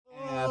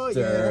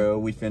after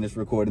we finish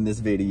recording this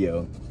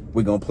video,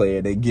 we're gonna play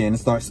it again and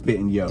start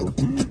spitting, yo.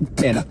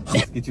 And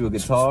get you a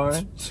guitar.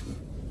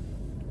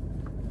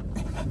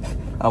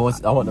 I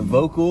want the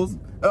vocals.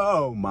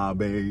 Oh, my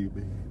baby.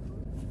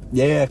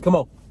 Yeah, come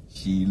on.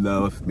 She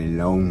left me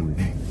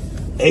lonely.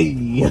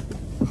 Hey.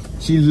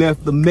 She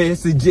left the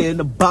message in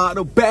the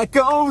bottle back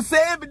on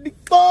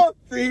 74th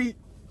Street.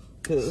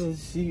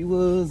 Cause she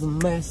was a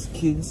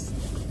masochist.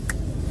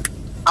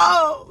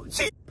 Oh,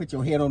 she Put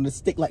your head on the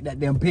stick like that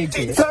damn pig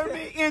head. turned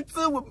me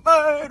into a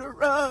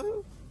murderer.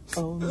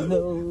 Oh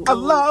no. I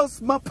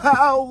lost my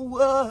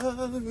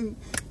power.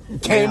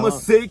 Came a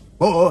sick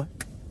boy.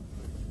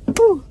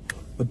 Woo.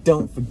 But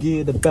don't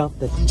forget about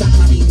that.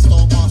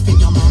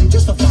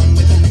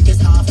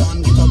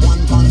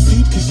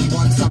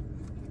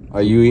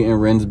 Are you eating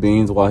Ren's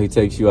beans while he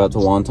takes you out to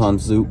wonton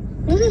soup?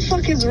 Who the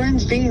fuck is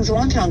Ren's beans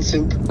wonton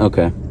soup?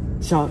 Okay.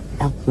 Chalk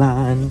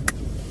outline.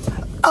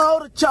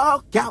 Oh, the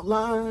chalk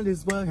outline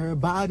is where her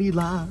body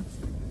lies.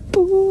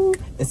 Ooh.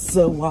 And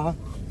so I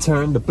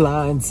turn the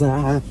blind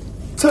eye.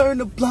 Turn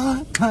the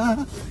blind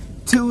eye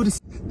to the...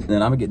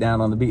 Then I'm gonna get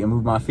down on the beat and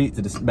move my feet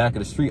to the back of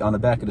the street, on the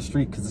back of the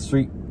street, because the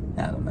street,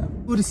 I don't know.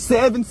 To the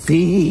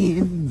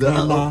 17.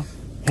 And I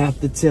have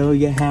to tell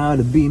you how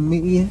to be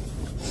me.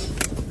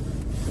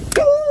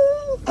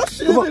 I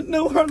should have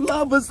knew her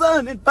love was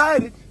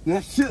uninvited.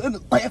 I should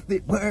have left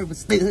it where it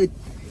stood.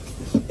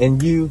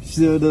 And you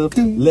should have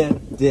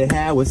left it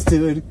how it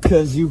stood,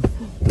 cause you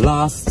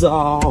lost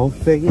all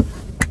faith.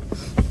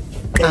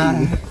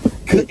 I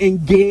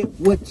couldn't get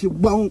what you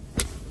want.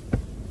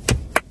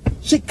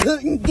 She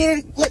couldn't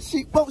get what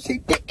she wants. She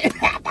didn't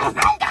have the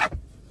hunger.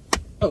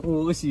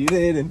 Oh, she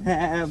didn't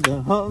have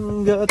the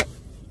hunger,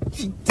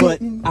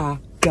 but I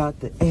got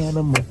the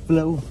animal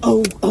flow.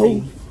 Oh,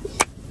 oh.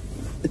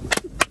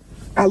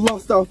 I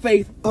lost all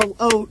faith. Oh,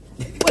 oh.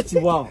 What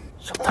you want?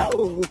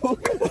 Oh.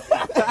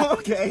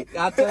 Okay.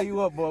 I'll tell you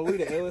what, boy, we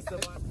the illest.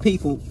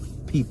 People.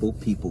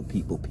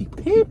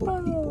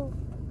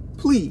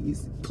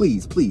 Please.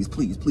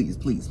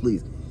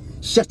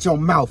 Shut your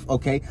mouth,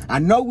 okay? I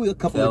know we're a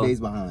couple of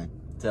days behind.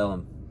 Tell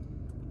him.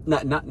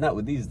 Not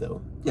with these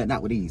though. Yeah,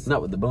 not with these.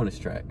 Not with the bonus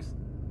tracks.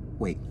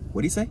 Wait,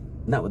 what'd he say?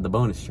 Not with the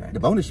bonus track. The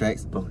bonus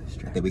tracks. Bonus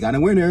tracks. Then we got a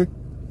winner.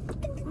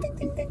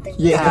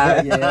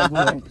 Yeah, yeah,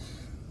 boy.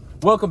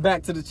 Welcome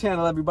back to the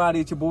channel,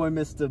 everybody. It's your boy,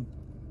 Mr.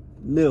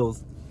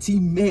 Mills.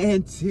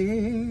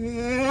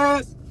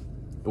 TManTezz.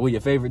 We're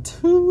your favorite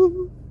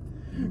two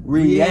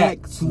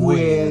React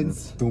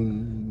Twins.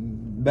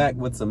 Back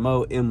with some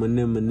more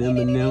Eminem.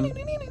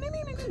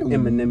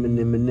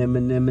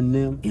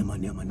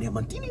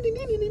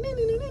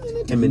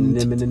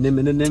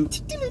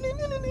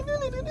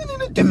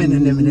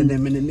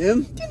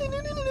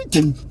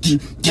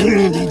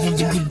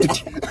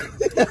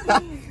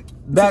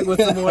 Back with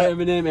some more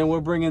Eminem, and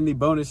we're bringing the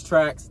bonus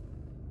tracks.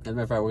 As a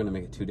matter of fact, we're gonna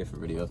make it 2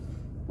 different videos.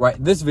 Right,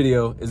 this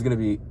video is gonna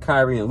be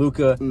Kyrie and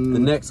Luka. The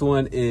next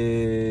one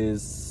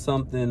is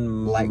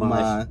something like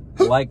my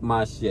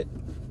shit.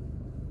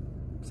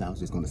 So I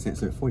was just gonna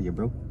censor it for you,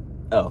 bro.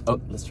 Oh,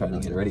 let's try to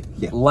get it ready.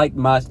 Yeah. Like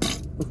my.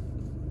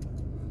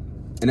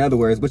 In other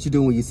words, what you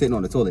do when you're sitting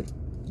on the toilet?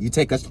 You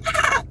take a.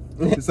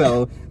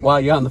 So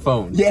while you're on the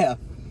phone. Yeah.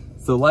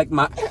 So like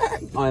my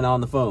on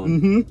the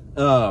phone.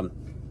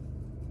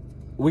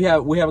 We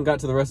haven't got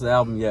to the rest of the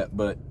album yet,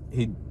 but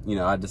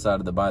I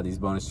decided to buy these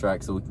bonus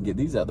tracks so we can get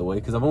these out of the way,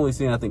 because I've only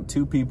seen, I think,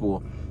 2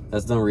 people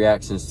that's done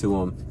reactions to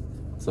them.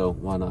 So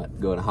why not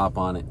go and hop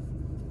on it?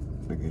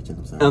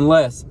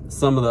 Unless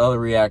some of the other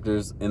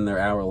reactors in their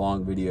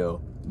hour-long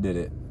video did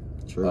it.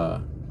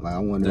 True. Like I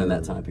wonder during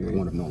that time period. I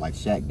wonder if like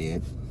Shaq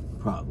did.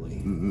 Probably.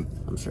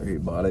 I'm sure he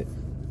bought it.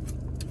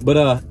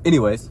 But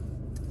anyways,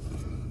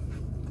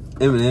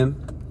 Eminem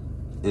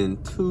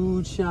and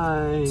 2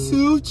 Chainz.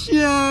 2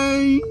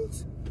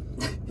 Chainz.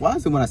 Why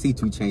is it when I see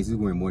 2 Chainz, he's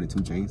wearing more than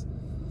 2 chains?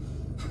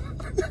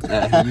 He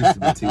used to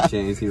be 2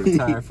 Chainz. He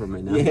retired from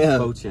it now. Yeah.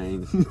 4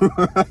 Chainz.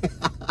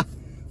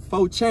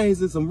 4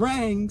 chains and some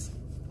rings.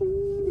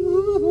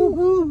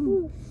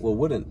 Well,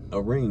 wouldn't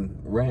a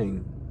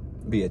ring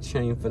be a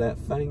chain for that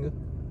finger?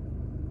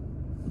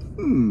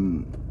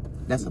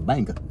 That's a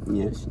banger.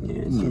 Yes.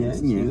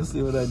 You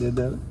see what I did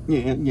there?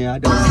 Yeah, I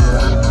do.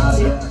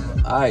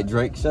 All right,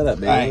 Drake, shut up,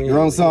 man. All right, your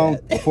own song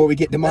before we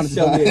get demonetized.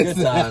 Show me a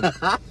good time.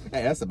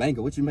 Hey, that's a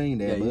banger. What you mean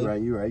there,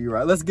 yeah, you're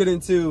right. Let's get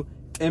into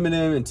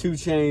Eminem and 2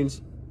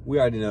 Chainz. We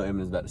already know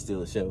Eminem's about to steal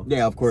the show.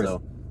 Yeah, of course.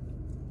 So,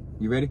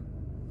 you ready?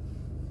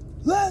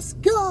 Let's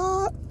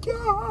go.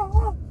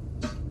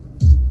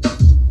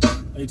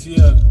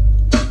 ATL.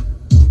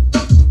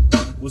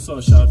 What's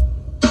up, shot?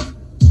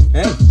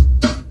 Hey.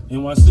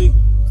 NYC.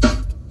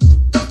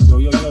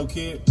 Yo,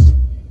 kid.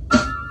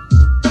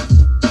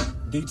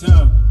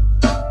 D-Town.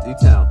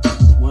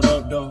 What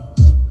up, though?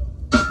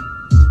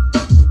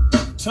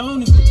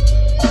 Tony.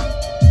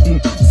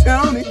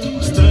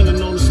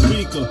 Standing on the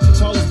speaker,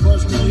 tallest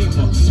verse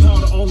Khalifa. How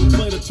the only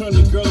way to turn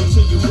the girl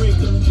into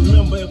Eureka.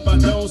 Remember, if I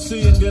don't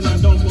see it, then I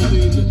don't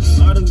believe it.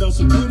 I done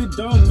some pretty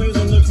dumb things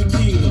on the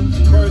tequila.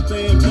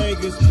 Birthday in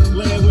Vegas,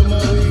 laying with my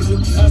Weezy.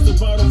 Asked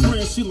about a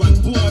friend, she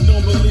like, boy, I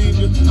don't believe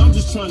you. I'm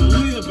just trying to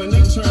live, and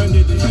they turned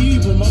it to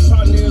evil. My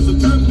partner is a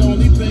grip, the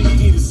only thing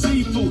he eat is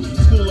seafood.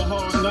 School of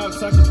hard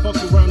knocks, I can fuck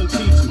around and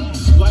teach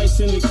you.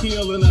 License to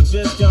kill, and I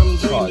just got him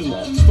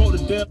renew. Spoke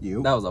to death.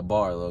 That was a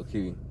bar, low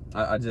key.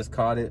 I just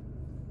caught it.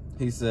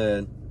 He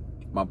said,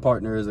 my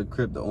partner is a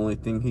Crip, the only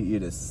thing he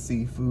eat is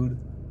seafood.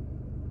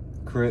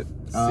 Crip,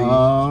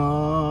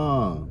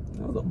 Oh.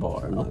 That was a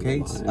bar.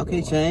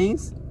 Okay,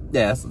 Chains.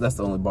 Yeah, that's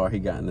the only bar he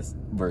got in this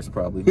verse,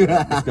 probably.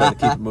 Just gotta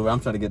keep it moving. I'm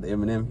trying to get the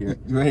Eminem here.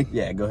 You ready?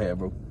 Yeah, go ahead,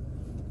 bro.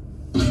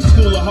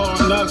 School of hard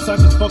knocks, I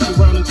can fuck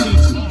around and teach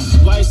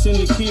you.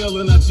 License to kill,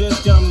 and I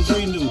just got him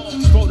renew.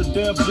 Spoke to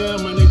Def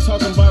Jam, and they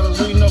talking about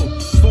a Reno.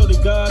 Spoke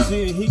to guys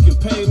in, he can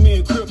pay me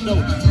in crypto.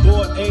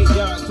 Board 8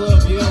 Yacht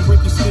Club, yeah, I'm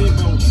Ricky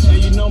Steamboat.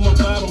 And you know my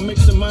Bible,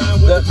 mixing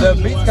mine with the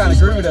beat's kind of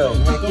groovy though.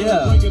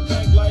 Yeah. Bring it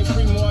back like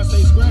Primo, I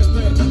say scratch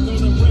that.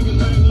 Gonna bring it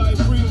back like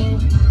Primo.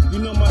 You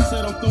know my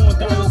set, I'm throwing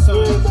dollar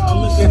signs. I'm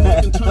looking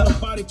up and turn the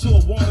body to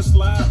a water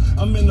slide.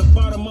 I'm in the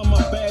bottom of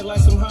my bag like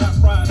some hot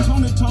fries.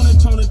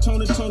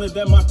 Tony,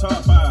 that my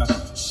top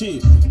 5.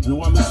 Shit, and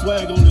why me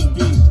swag on this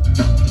beat.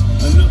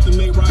 Enough to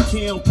make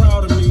Rakim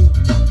proud of me.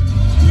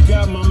 You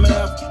got my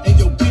map, and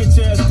your bitch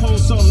ass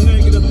post something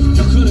negative.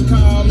 You could've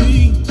called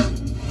me.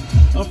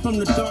 I'm from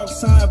the dark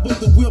side, but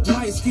the whip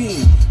light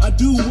skin. I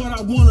do what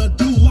I wanna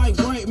do like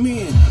white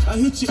men. I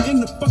hit you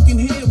in the fucking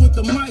head with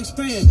the mic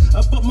stand.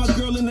 I fuck my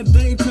girl in the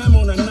daytime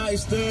on a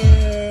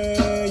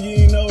nightstand. You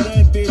ain't know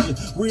that, did you?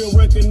 Real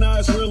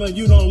recognize real and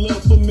you don't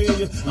look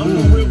familiar. I'm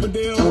from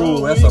Riverdale Road.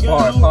 Ooh, that's a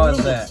bar.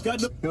 Pause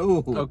that.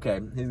 Ooh. Okay,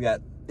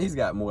 he's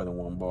got more than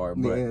one bar,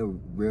 but Yeah,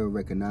 real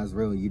recognize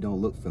real. You don't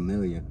look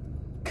familiar.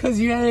 cause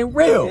you ain't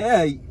real.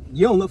 Yeah,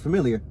 you don't look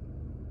familiar.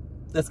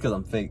 That's cause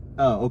I'm fake.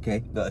 Oh,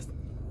 okay.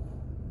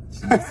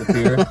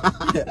 Disappear.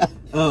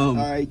 All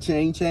right,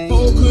 chain.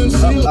 Oh,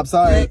 I'm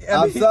sorry. I mean,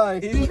 I'm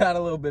sorry. He's got a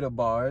little bit of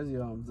bars, you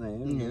know what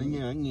I'm saying?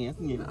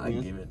 Yeah. I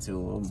give it to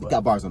him. But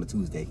Got bars on a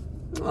Tuesday.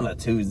 on a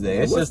Tuesday.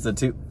 It's just a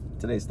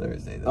Today's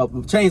Thursday though.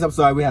 Oh, Chains, I'm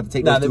sorry. We have to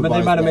take Nah, those two but they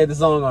bars might have back. made the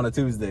song on a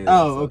Tuesday. Though,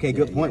 Oh, so, okay,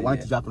 good yeah, point. yeah, Why yeah.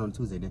 don't you drop it on a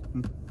Tuesday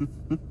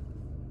then?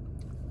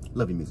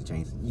 Love your music,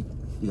 Chains.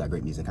 You got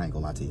great music. I ain't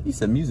gonna lie to you. You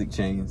said music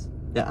chains.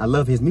 Yeah, I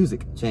love his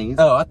music, Chains.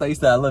 Oh, I thought you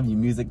said I love you,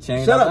 music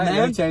chains. Shut up, Let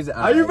man. me change it.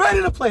 Are you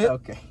ready to play it?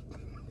 Okay.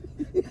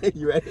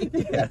 You ready?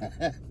 Yeah.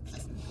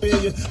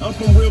 I'm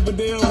from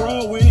Riverdale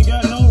Road, we ain't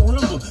got no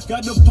river.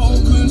 Got the pole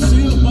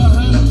concealed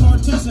behind the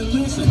partition.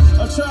 Listen,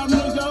 a trap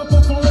nigga, I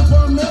perform a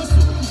bar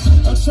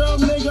mitzvah. A trap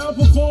nigga, I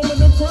perform in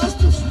the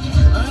crystals.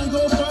 I ain't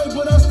gon' fight,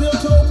 but I still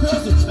told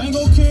pistol. I ain't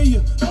gon' kill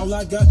you. All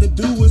I got to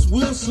do is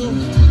whistle.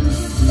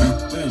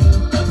 Damn,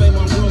 I think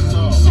my roots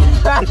off.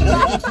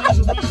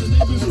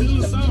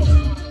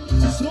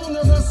 As soon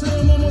as I see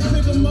him, I'ma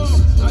pick him up.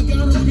 I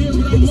got a beard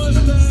with a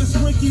mustache,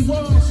 Ricky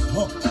Ross.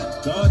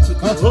 God took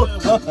the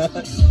time with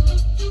me.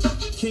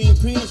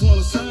 Kingpins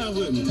wanna sign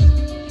with me.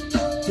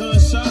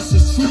 Gunshots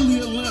is truly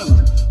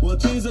Atlanta. Well,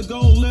 things are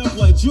gon' left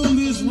like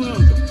Julius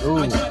Randle.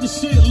 I got the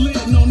shit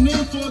lit, no need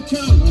for a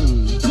counter.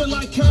 Just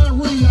like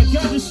Kyrie, I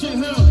got the shit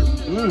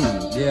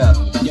handled. Yeah.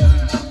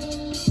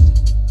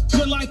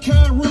 Just like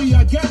Kyrie,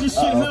 I got the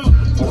shit handled.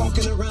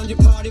 Walking around your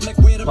party like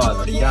where the Pause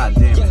party it. God at.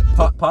 damn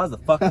Yeah. it. Pause the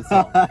fucking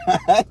song.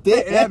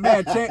 That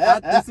man,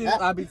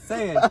 I be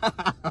saying,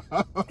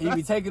 he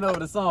be taking over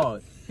the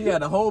song. He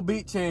had the whole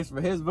beat change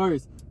for his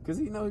verse. Cause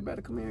he know he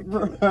better come here and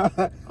kill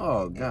it.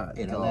 Oh God.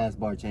 Hey, the last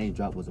bar Chain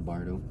drop was a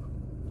bar though.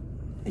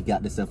 He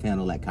got the self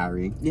handle like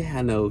Kyrie. Yeah,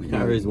 I know.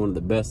 Kyrie is one of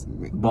the best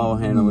ball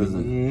handlers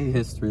in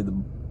history of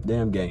the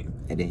damn game.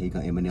 And then he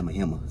got Eminem and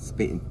him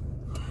spitting.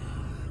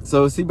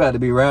 So is he about to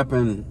be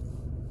rapping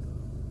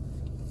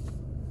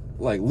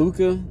like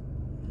Luka?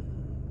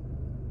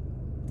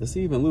 Does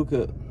he even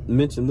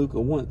mention Luka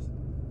once?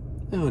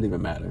 It don't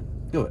even matter.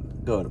 Go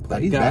ahead and play. Are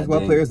these God basketball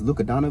dang. players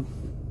Luka Doncic?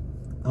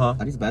 Huh?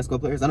 Are these basketball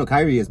players? I know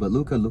Kyrie is, but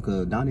Luka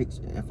Doncic?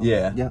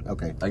 Yeah. Yeah,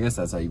 okay. I guess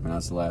that's how you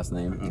pronounce the last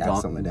name.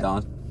 Something like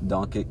that.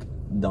 Doncic.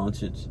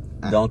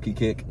 Donkey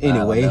kick.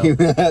 Anyway, I don't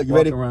know. you Walk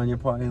ready? around your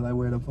party like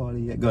where the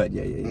party at. Go ahead.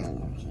 Yeah.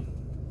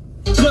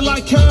 Just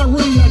like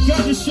Kyrie, I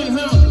got this shit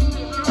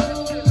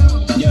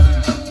handled.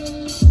 Yeah.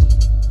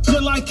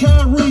 Just like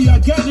Kyrie, I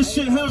got this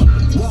shit handled.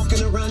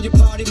 Walking around your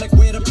party like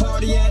where the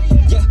party at.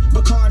 Yeah,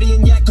 Bacardi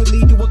and Yak could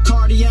lead to a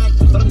cardiac.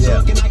 But I'm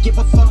talking, I give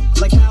a fuck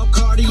like how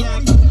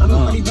cardiac. I'm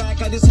already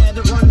back, I just had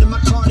to run to my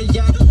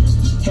cardiac.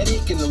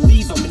 Headache and the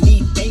leave, I'ma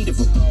need 8 of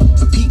them.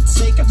 For Pete's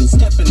sake, I've been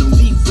stepping on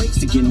leaf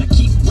breaks again. I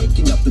keep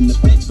waking up in the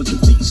bed with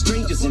complete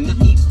strangers. And I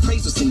eat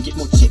praises and get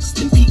more chicks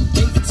than Pete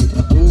Davidson.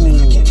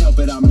 I can't help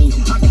it, I mean,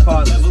 I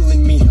got the devil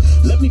in me.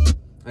 Let me...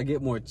 I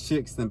get more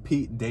chicks than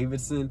Pete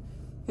Davidson.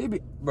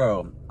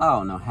 Bro, I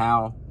don't know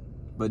how,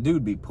 but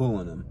dude be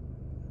pulling him.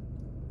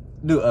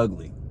 Dude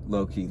ugly,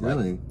 low key.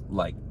 Really?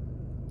 Like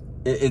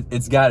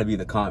it's got to be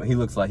the comment. He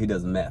looks like he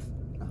does meth,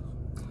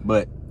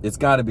 but it's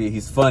got to be.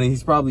 He's funny.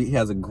 He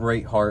has a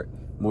great heart.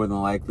 More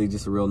than likely,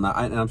 just a real nice.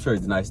 And I'm sure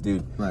he's a nice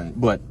dude. Right.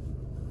 But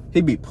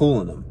he be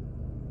pulling him.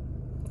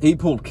 he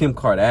pulled Kim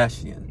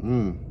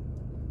Kardashian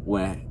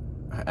when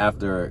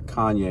after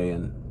Kanye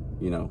and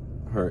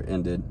her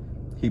ended.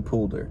 He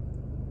pulled her,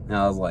 and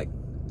I was like,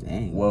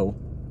 dang, whoa.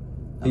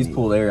 He's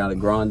pulled Ariana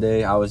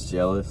Grande. I was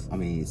jealous. I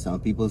mean, some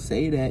people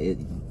say that it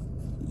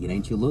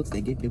ain't your looks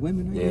that get the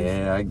women.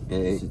 Yeah,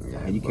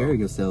 how you carry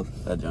yourself.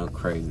 That junk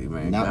crazy,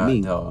 man. Not God,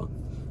 me. Dog.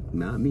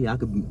 Not me. I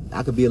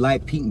could be a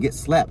light pink and get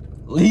slapped.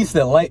 He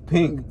said light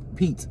pink.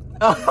 Pete.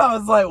 I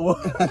was like,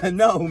 what?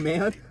 No,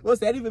 man. What's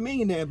that even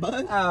mean there,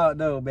 bud? I don't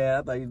know, man.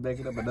 I thought you was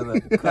making up another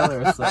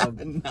color or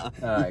something. Nah.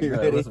 All right, go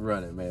ahead. Let's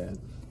run it, man.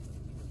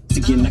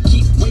 Again, I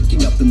keep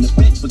waking up in the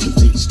bed with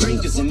complete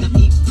strangers, and I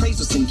eat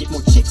praises and get more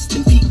chicks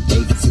than Pete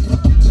Davidson.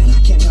 Man, I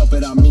can't help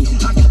it, I mean,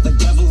 I got the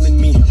devil in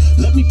me.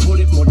 Let me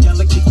put it more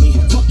delicately.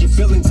 Fuck your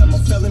feelings, I'm a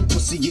felon,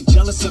 pussy. You're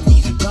jealous of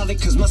me, probably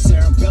cause my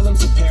cerebellum's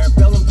a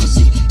parabellum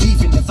pussy.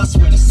 Even if I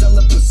swear to sell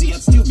a pussy,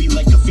 I'd still be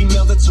like a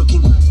female that's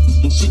hooking.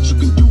 And shit you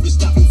can do to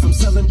stop me from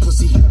selling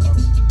pussy.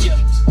 Yeah,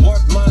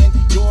 work mine,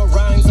 your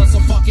rhymes are so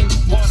fucking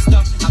washed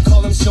up. I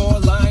call them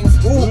shorelines.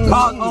 Ooh,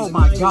 oh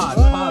my God,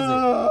 pause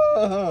it.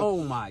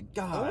 Oh my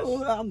gosh.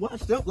 Oh, I'm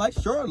washed up like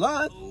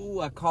shoreline.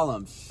 Ooh, I call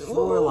them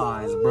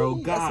shorelines, bro.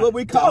 God, that's what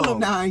we call them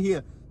down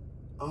here.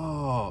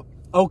 Oh,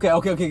 okay,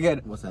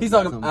 good. What's that? He's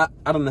talking. I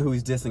don't know who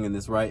he's dissing in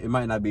this, right? It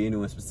might not be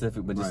anyone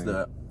specific, but just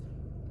right.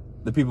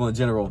 the people in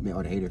general. I mean,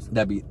 or the haters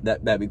that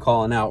be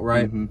calling out,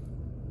 right?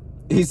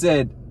 He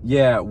said,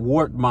 "Yeah,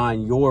 warped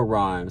mine. Your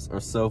rhymes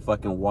are so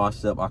fucking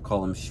washed up. I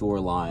call them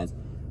shorelines."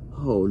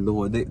 Oh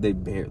Lord,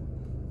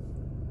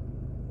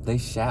 they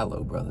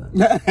shallow, brother.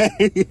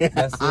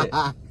 That's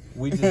it.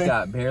 We just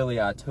got barely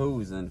our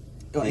toes in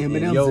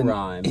your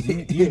rhymes.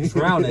 You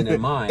drowning in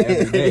mine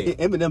every day.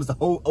 Eminem's the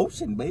whole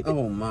ocean, baby.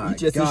 Oh my you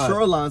just God. see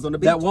shorelines on the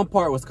beach. That one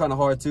part was kind of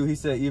hard too. He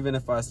said, even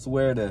if I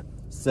swear to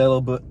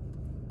celibate,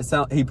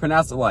 he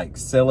pronounced it like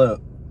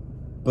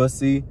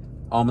celibacy,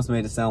 almost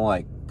made it sound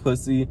like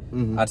pussy.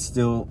 I'd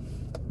still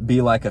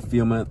be like a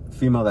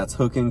female that's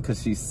hooking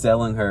because she's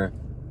selling her.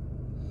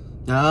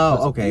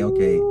 Oh, okay.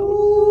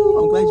 Ooh,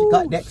 I'm glad you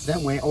got that because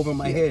that went over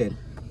my head.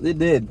 It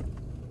did.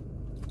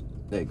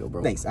 There you go,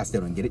 bro. Thanks. I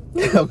still didn't get it.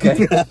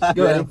 Okay.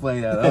 Go ahead and play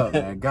that up,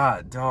 man.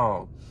 God,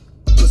 dog.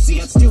 Pussy,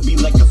 I'd still be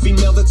like a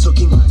female that's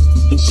hooking.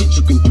 And shit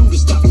you can do to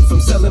stop me from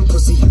selling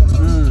pussy.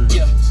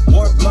 Yeah,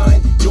 work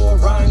mine, your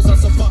rhymes are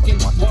so fucking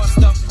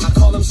washed up. I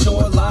call them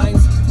shorelines.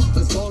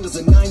 As long as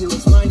a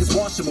 9-year-old's mind is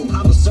washable,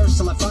 I'ma search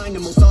till I find the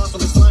most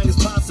awfulest line as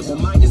possible.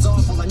 Mine is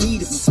awful, I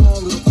need is a small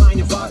little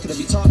pint of vodka to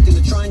be talked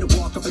into trying to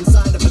walk up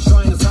inside of a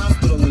Shriners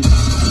hospital. And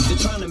they're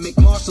trying to make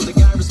Marshall the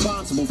guy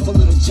responsible for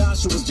little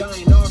Joshua's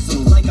giant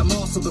arsenal. Like I'm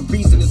also the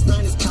reason his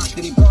 9 is cocked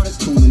and he brought his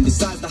tool and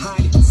decides to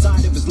hide it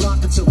inside of his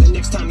locker till the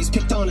next time he's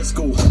picked on at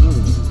school.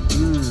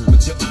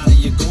 But you're out of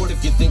your gourd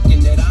if you're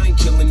thinking that I ain't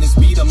killing this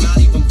beat. I'm not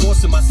even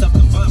forcing myself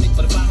to vomit.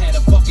 But if I had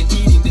a fucking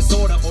eating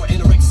disorder or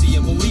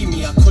anorexia, believe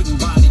me, I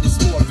couldn't body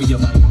dysphoria.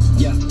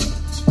 Yeah.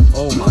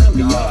 Oh my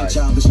God.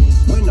 Childish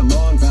when I'm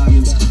on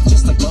volumes,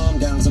 just like mom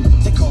downs them.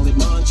 They call it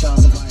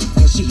Munchausen.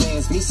 Cause she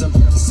hands me some,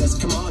 says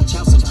come on,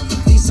 chow some.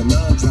 These are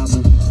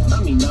non-drowsy,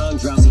 I mean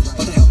non-drowsy,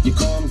 but to help you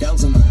calm down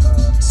some.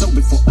 So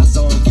before I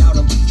song out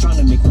him, trying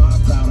to make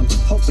Rob proud him,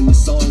 hoping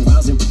this song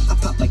wows him. I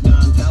pop like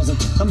 9,000,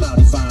 I'm out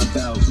at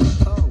 5,000.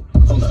 Oh,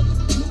 hold up.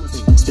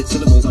 Spit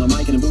syllables on a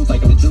mic in a booth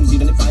like I'm a Jews.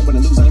 Even if I win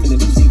and lose, I'm in the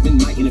news. Even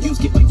my interviews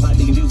get like 5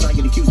 million views. I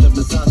get accused of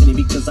misogyny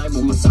because I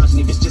will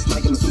misogyny. It's just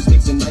like I'm a Sue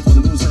Sticks and knife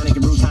on the moves.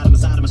 Heineken brews hot on the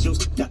side of my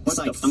shoes. Yeah, what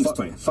the I'm just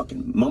playing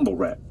fucking mumble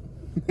rap.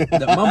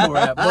 The mumble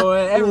rap,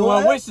 boy.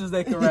 Everyone wishes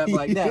they could rap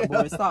like that,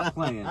 boy. Stop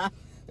playing.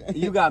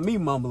 You got me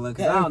mumbling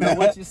because I don't know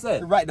what you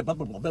said. Right.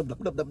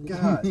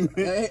 God.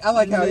 Hey, I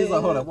like how he's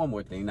like, hold up, one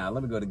more thing. Now,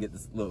 let me go to get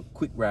this little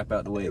quick rap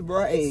out the way.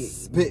 Right.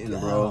 Spitting,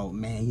 bro. Oh,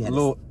 man. Yeah.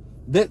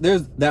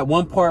 There's that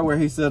one part where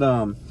he said,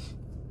 I'm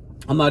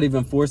not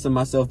even forcing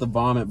myself to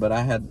vomit, but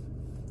I had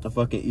a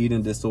fucking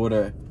eating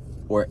disorder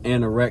or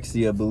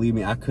anorexia. Believe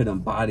me, I couldn't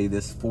body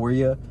this for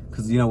you.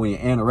 Because, you know, when you're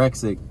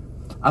anorexic,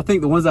 I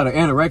think the ones that are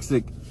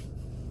anorexic,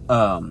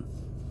 I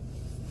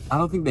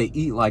don't think they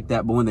eat like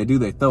that, but when they do,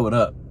 they throw it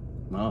up.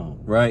 Oh.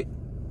 Right?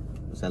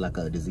 Is that like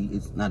a disease?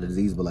 It's not a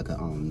disease, but like a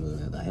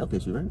health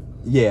issue, right?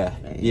 Yeah.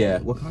 Hey, yeah.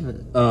 What kind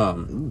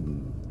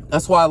of...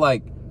 That's why,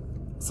 like,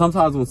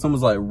 sometimes when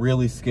someone's, like,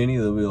 really skinny,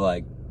 they'll be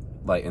like,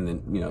 and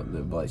then, you know,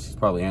 they'll be like, she's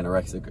probably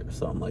anorexic or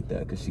something like that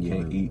because she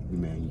can't eat.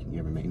 You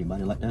ever met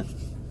anybody like that?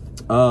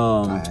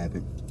 I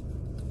haven't.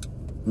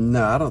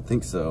 No, I don't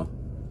think so.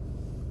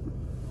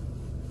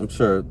 I'm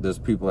sure there's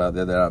people out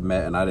there that I've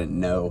met and I didn't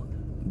know,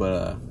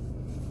 but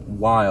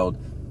wild.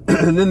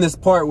 And then this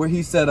part where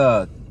he said,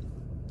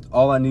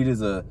 all I need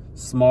is a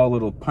small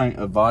little pint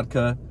of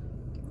vodka,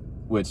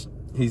 which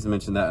he's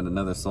mentioned that in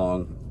another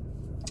song.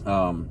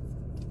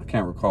 I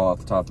can't recall off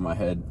the top of my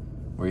head,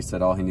 where he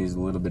said all he needs is a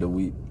little bit of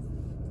weed.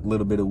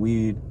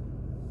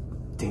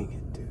 Dang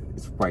it, dude.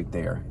 It's right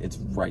there. It's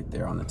right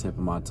there on the tip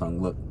of my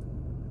tongue. Look.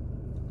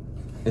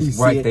 It's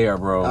right there,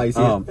 bro. Oh, you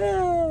see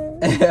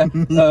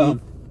it?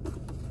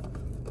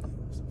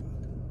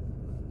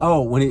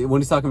 Oh, when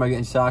he's talking about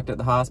getting shocked at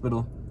the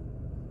hospital.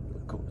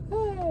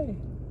 Hey.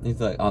 He's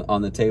like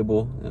on the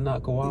table and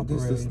not cooperating.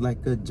 This is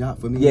like a job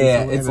for me.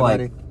 Yeah, so it's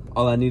everybody... like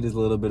all I need is a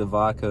little bit of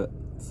vodka,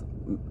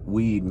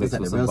 weed mixed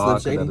with some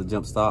vodka that'll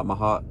jump start my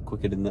heart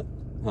quicker than that.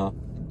 Huh?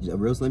 A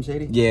real Slim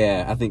Shady?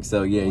 Yeah, I think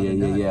so.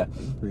 Yeah.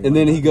 And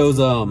then he goes,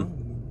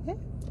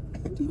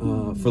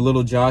 for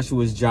little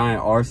Joshua's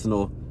giant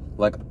arsenal,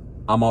 like,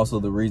 I'm also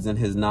the reason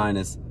his 9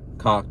 is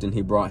cocked and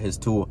he brought his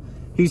tool.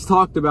 He's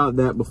talked about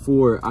that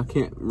before. I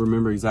can't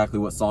remember exactly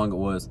what song it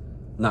was.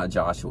 Not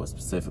Joshua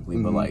specifically,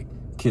 but like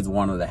kids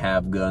wanted to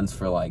have guns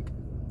for like,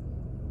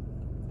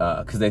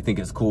 because they think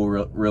it's cool.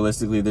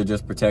 Realistically, they're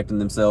just protecting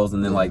themselves.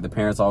 And then like the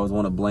parents always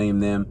want to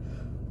blame them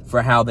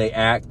for how they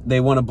act.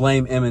 They want to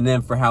blame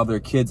Eminem for how their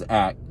kids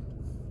act.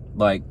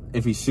 Like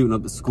if he's shooting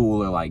up the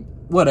school or like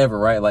whatever,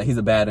 right? Like he's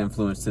a bad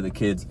influence to the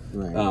kids.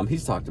 Right.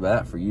 He's talked about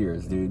that for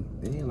years, dude.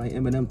 Yeah, like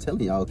Eminem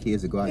telling y'all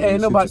kids to go out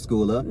and shoot your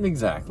school up.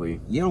 Exactly.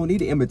 You don't need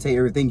to imitate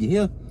everything you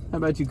hear. How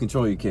about you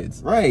control your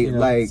kids? Right, you know,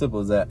 like simple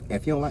as that.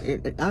 If you don't like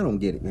it, I don't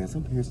get it, man.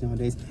 Some parents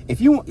nowadays,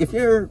 if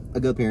you're a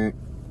good parent,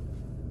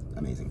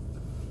 amazing.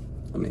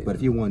 But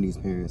if you're one of these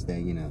parents that,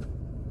 you know,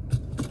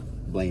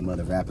 blame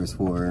other rappers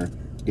for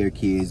their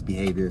kids'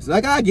 behaviors,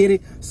 like I get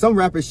it. Some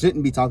rappers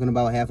shouldn't be talking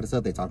about half of the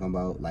stuff they're talking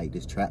about, like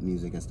this trap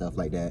music and stuff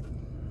like that.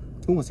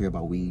 Who wants to hear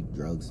about weed,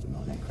 drugs, and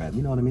all that crap?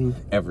 You know what I mean?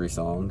 Every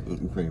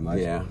song, pretty much.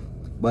 Yeah.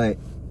 But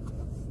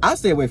I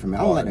stay away from it.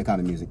 I don't like that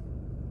kind of music.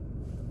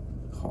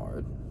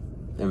 Hard.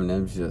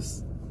 Eminem's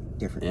just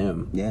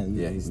different.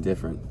 Yeah, he's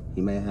different.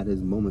 He may have had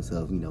his moments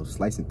of, you know,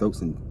 slicing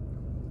throats and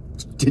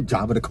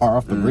driving the car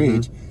off the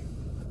bridge.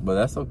 But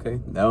that's okay.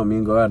 That don't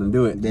mean go out and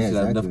do it. Yeah, you should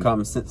have enough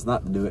common sense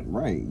not to do it.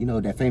 Right. You know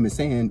that famous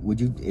saying,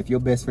 would you, if your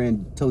best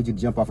friend told you to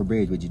jump off a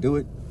bridge, would you do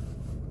it?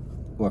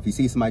 Or if you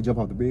see somebody jump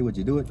off the bridge, would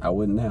you do it? I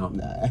wouldn't now.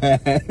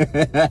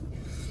 Nah.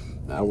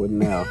 I wouldn't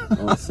now.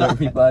 Only certain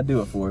people I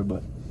do it for,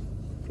 but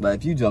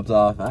if you jumped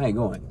off, I ain't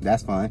going.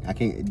 That's fine. I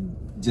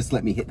can't, just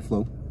let me hit the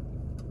flow.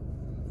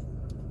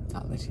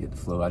 I'll let you hit the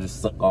flow. I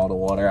just suck all the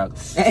water out.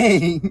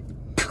 Hey!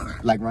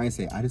 Like Ryan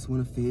said, I just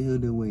want to feel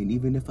the wind,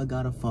 even if I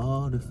gotta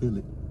fall to feel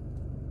it.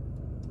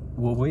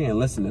 Well, we ain't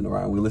listening to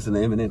Ryan. We listen to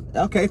Eminem.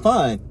 Okay,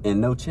 fine.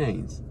 And no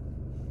chains.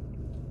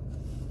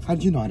 How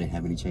did you know I didn't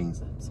have any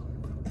chains?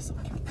 That's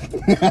okay.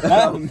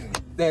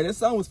 Yeah, this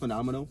song was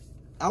phenomenal.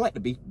 I like the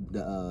beat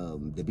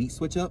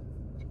switch up.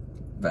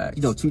 Facts.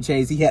 You know, 2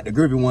 Chainz, he had the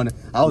groovy one.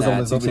 I was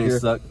almost over here. 2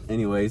 Chainz suck.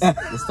 Anyways,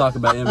 let's talk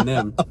about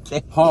Eminem.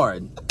 Okay.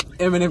 Hard.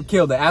 Eminem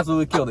killed it.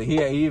 Absolutely killed it.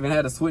 He even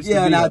had to switch.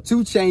 Yeah, now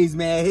 2 Chainz,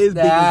 man, his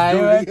biggest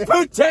groovy. 2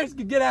 Chainz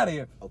can get out of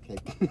here. Okay.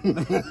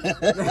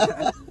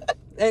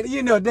 And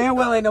you know damn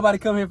well ain't nobody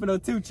come here for no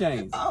 2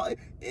 Chainz. Oh,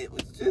 it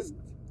was just,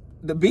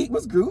 the beat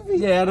was groovy.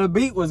 Yeah, the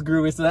beat was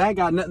groovy, so that ain't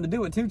got nothing to do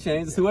with 2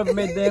 Chainz. It's whoever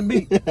made the damn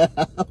beat.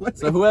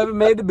 So whoever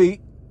made the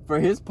beat, for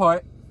his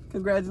part,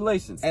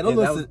 congratulations. Hey, don't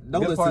listen to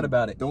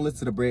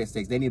the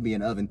breadsticks. They need to be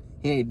in the oven.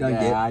 He ain't done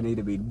yet. Yeah, I need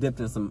to be dipped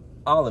in some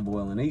olive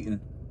oil and eaten.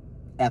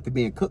 After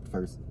being cooked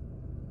first.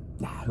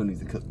 Nah, who needs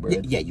to cook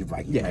bread? Yeah, you're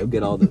right. Yeah, you'll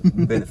get all the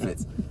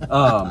benefits.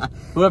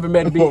 Whoever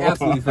made the beat,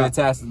 absolutely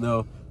fantastic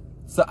though.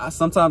 So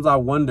sometimes I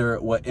wonder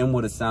what M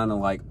would have sounded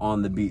like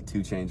on the beat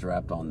 2 Chainz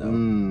rapped on though.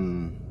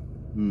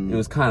 It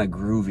was kind of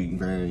groovy.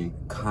 Very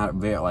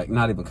like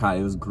not even kind.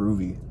 It was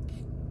groovy.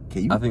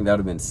 I think that would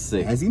have been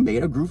sick. Has he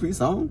made a groovy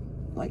song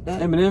like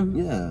that? Eminem?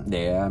 Yeah.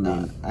 Yeah, I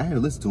mean, I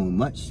haven't listened to him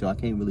much, so I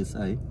can't really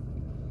say.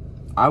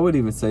 I would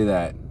even say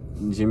that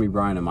Jimmy,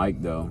 Brian, and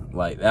Mike though.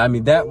 Like, I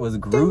mean, that was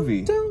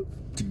groovy.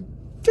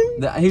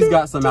 He's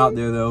got some out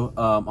there though.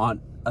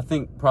 On I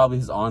think probably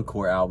his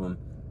Encore album.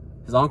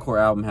 His Encore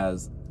album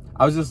has.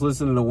 I was just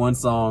listening to one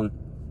song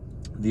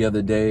the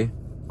other day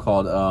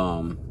called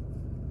what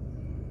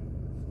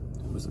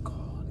was it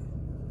called?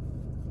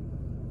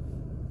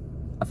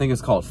 I think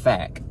it's called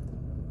Fack.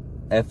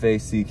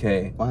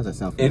 F-A-C-K. Why does that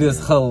sound familiar? It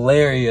is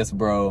hilarious,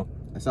 bro.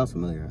 That sounds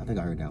familiar. I think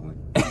I heard that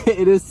one.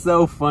 It is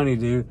so funny,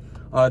 dude.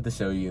 I'll have to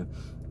show you.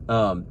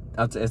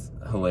 It's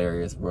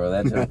hilarious, bro.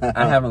 That joke.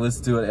 I haven't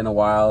listened to it in a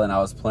while, and I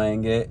was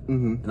playing it,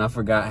 and I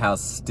forgot how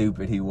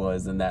stupid he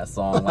was in that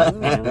song.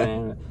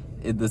 Like,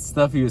 the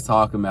stuff he was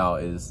talking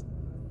about is,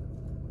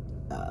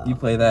 you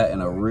play that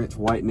in a rich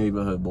white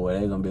neighborhood, boy,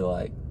 they're gonna be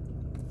like,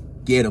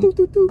 get him.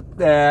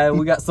 Yeah,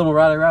 we got someone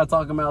riding around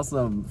talking about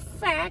some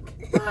fact,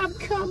 I'm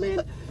coming,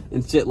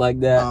 and shit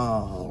like that.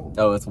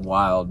 Oh, it's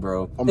wild,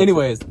 bro.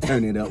 Anyways,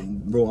 turn it up,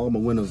 roll all my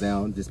windows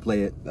down, just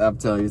play it. I'm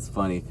telling you, it's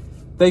funny.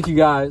 Thank you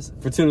guys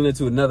for tuning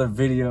into another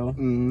video.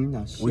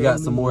 We got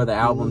some more of the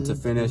album to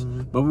finish,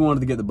 but we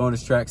wanted to get the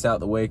bonus tracks out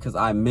the way because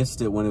I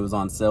missed it when it was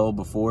on sale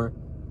before.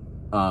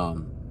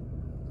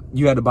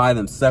 You had to buy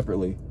them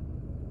separately.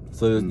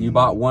 So you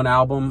bought one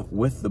album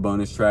with the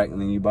bonus track, and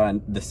then you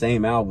buy the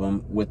same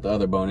album with the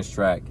other bonus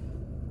track.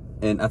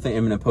 And I think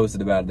Eminem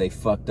posted about it. They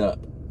fucked up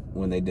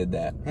when they did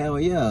that. Hell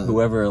yeah.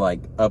 Whoever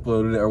like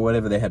uploaded it or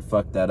whatever, they had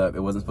fucked that up. It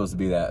wasn't supposed to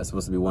be that. It's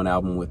supposed to be one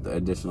album with the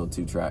additional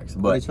 2 tracks.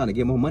 But are they trying to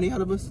get more money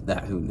out of us?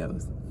 Who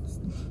knows?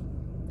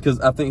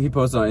 Because I think he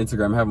posted on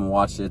Instagram. I haven't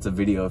watched it. It's a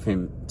video of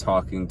him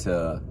talking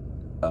to,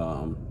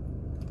 I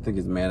think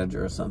his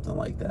manager or something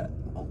like that.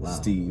 Oh, wow.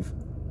 Steve.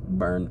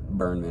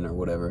 Burnman or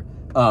whatever.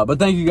 But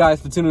thank you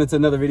guys for tuning into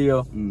another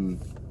video.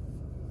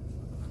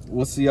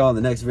 We'll see y'all in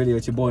the next video.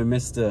 It's your boy,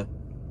 Mr.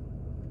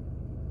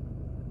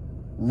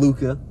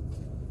 Luka.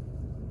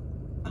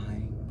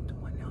 I'm the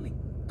one and only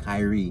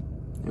Kyrie.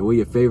 And we're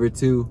your favorite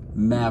two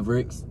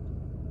Mavericks.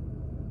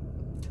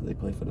 Till they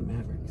play for the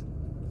Mavericks.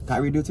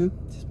 Kyrie do too?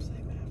 Just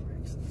play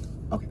Mavericks.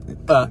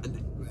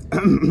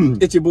 Okay.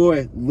 It's your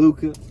boy,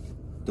 Luka.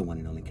 The one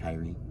and only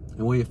Kyrie.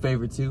 And we're your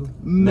favorite two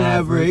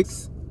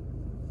Mavericks.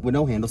 With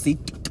no handle. See?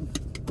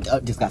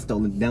 Just got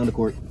stolen down the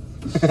court.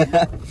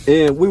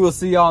 And we will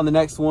see y'all in the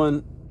next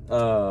one.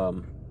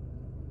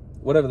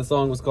 Whatever the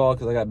song was called,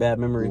 because I got bad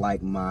memory.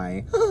 Like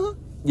my...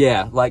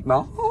 Yeah, like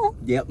my...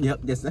 Yep.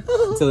 Yes.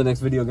 Until the next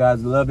video, guys.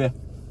 We love you.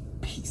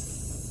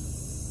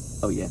 Peace.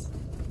 Oh, yeah.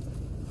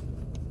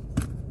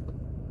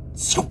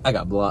 I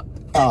got blocked.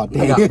 Oh,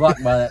 damn. I got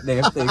blocked by that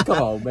damn thing.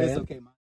 Come on, man. It's okay.